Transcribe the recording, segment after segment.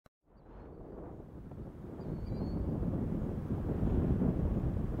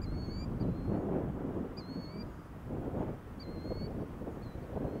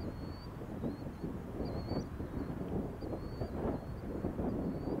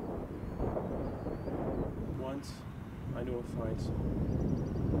a fine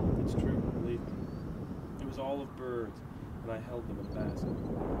song. It's true, believe me. It was all of birds, and I held them in a basket.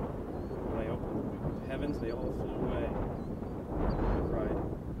 When I opened them, heavens, they all flew away. I cried,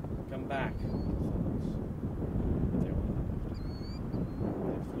 "Come back, little fellows." But they all laughed.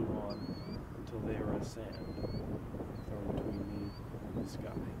 They flew on until they were as sand, thrown between me and the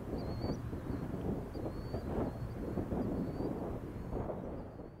sky.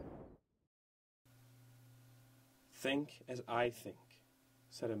 "Think as I think,"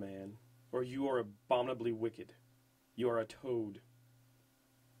 said a man, "or you are abominably wicked. You are a toad."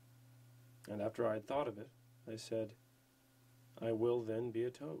 And after I had thought of it, I said, "I will then be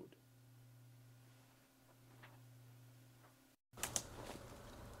a toad."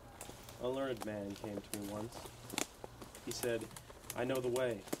 A learned man came to me once. He said, "I know the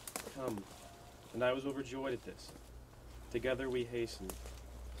way. Come." And I was overjoyed at this. Together we hastened.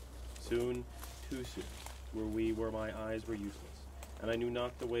 Soon, too soon, were we where my eyes were useless, and I knew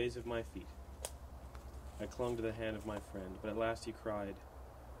not the ways of my feet. I clung to the hand of my friend, but at last he cried,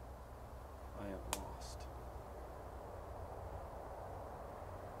 "I am lost."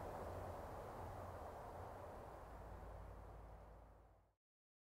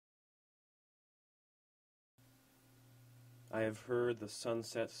 I have heard the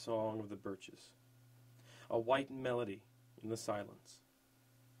sunset song of the birches, a white melody in the silence.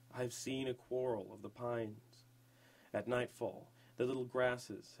 I have seen a quarrel of the pines. At nightfall, the little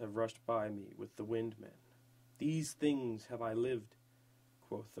grasses have rushed by me with the windmen. "These things have I lived,"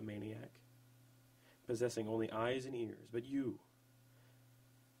 quoth the maniac, "possessing only eyes and ears, but you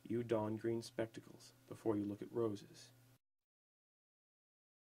don green spectacles before you look at roses."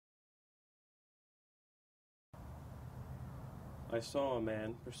 I saw a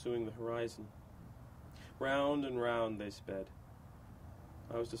man pursuing the horizon. Round and round they sped.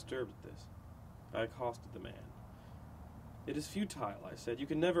 I was disturbed at this. I accosted the man. "It is futile," I said. "You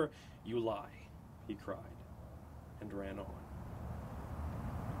can never—" "You lie," he cried, and ran on.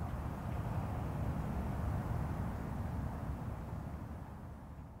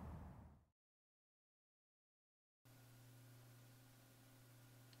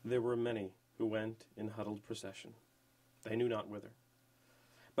 There were many who went in huddled procession. They knew not whither.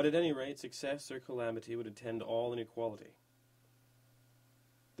 But at any rate, success or calamity would attend all in equality.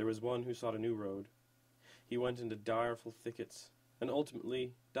 There was one who sought a new road. He went into direful thickets, and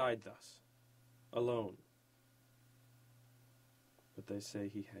ultimately died thus, alone. But they say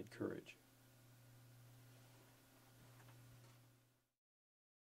he had courage.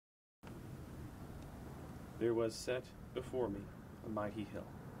 There was set before me a mighty hill,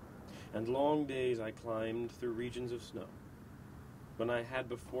 and long days I climbed through regions of snow. When I had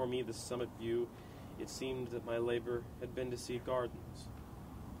before me the summit view, it seemed that my labor had been to see gardens,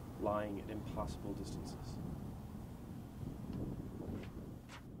 lying at impossible distances.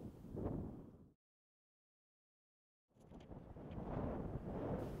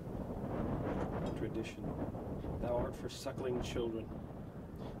 Tradition, thou art for suckling children.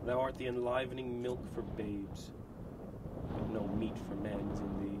 Thou art the enlivening milk for babes. But no meat for men is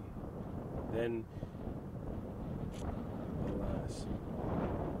in thee. Then, alas,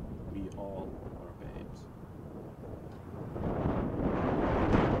 we all are babes.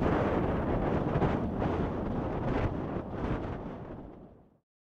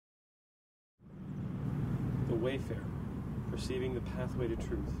 The wayfarer, perceiving the pathway to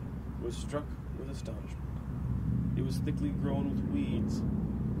truth, was struck with astonishment. It was thickly grown with weeds.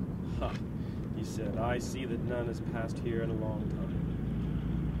 "Ha," he said, "I see that none has passed here in a long time."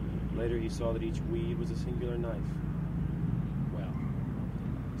 Later he saw that each weed was a singular knife. Well,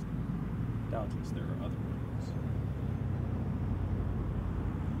 doubtless there are other ways.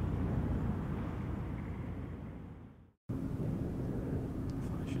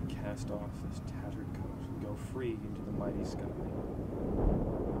 If I should cast off this tattered coat and go free into the mighty sky,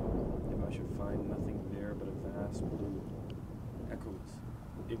 if I should find nothing there but a vast blue, echoless,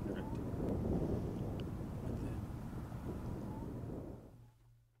 ignorant. What then?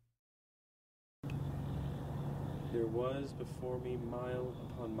 There was before me mile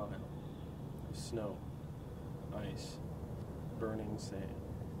upon mile of snow, ice, burning sand.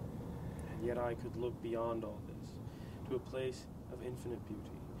 And yet I could look beyond all this, to a place of infinite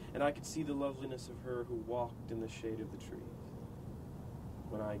beauty, and I could see the loveliness of her who walked in the shade of the trees.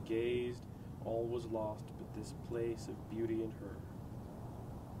 When I gazed, all was lost but this place of beauty in her.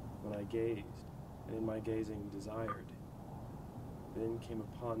 When I gazed, and in my gazing desired, then came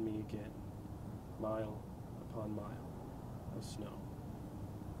upon me again, mile upon mile of snow,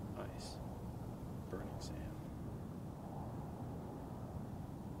 ice, burning sand.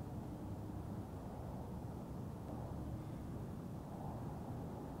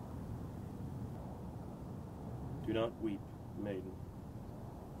 Do not weep, maiden,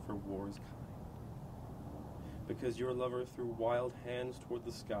 for war is kind. Because your lover threw wild hands toward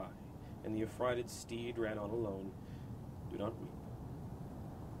the sky, and the affrighted steed ran on alone, do not weep.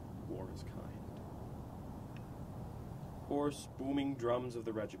 War is kind. Hoarse, booming drums of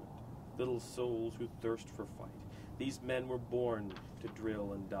the regiment, little souls who thirst for fight. These men were born to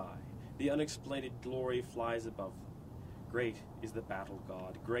drill and die. The unexplained glory flies above them. Great is the battle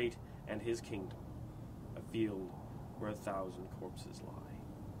god, great and his kingdom, a field where 1,000 corpses lie.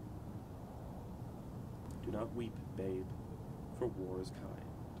 Do not weep, babe, for war is kind.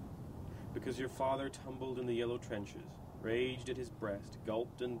 Because your father tumbled in the yellow trenches, raged at his breast,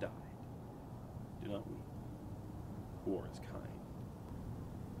 gulped and died. Do not weep. War is kind.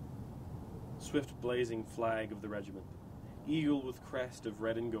 Swift blazing flag of the regiment, eagle with crest of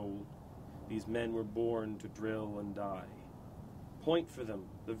red and gold, these men were born to drill and die. Point for them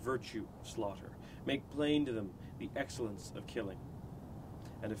the virtue of slaughter, make plain to them the excellence of killing,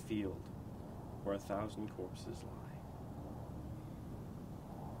 and a field where 1,000 corpses lie.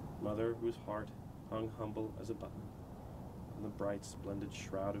 Mother, whose heart hung humble as a button on the bright, splendid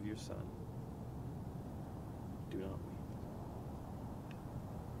shroud of your son, do not weep.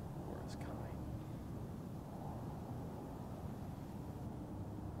 War is kind.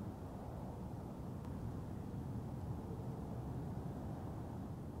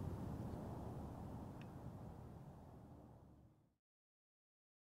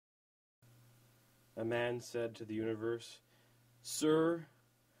 A man said to the universe, "Sir,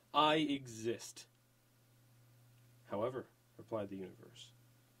 I exist." "However," replied the universe,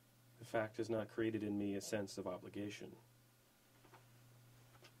 "the fact has not created in me a sense of obligation."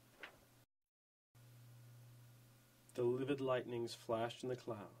 The livid lightnings flashed in the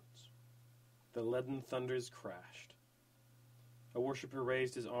clouds. The leaden thunders crashed. A worshipper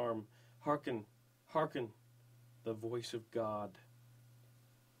raised his arm. "Hearken, hearken, the voice of God."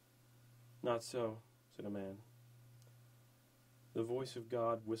 "Not so," said a man. "The voice of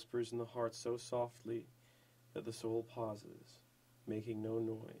God whispers in the heart so softly that the soul pauses, making no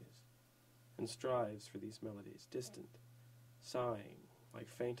noise, and strives for these melodies, distant, sighing like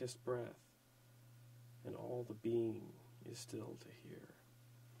faintest breath, and all the being is still to hear."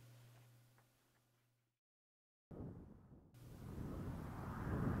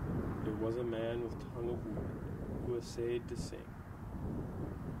 There was a man with tongue of wood who essayed to sing,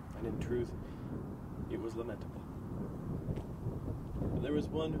 and in truth it was lamentable. But there was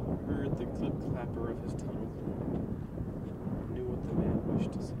one who heard the clip-clapper of his tongue of wood, and knew what the man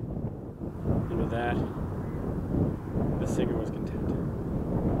wished to sing. And with that, the singer was content.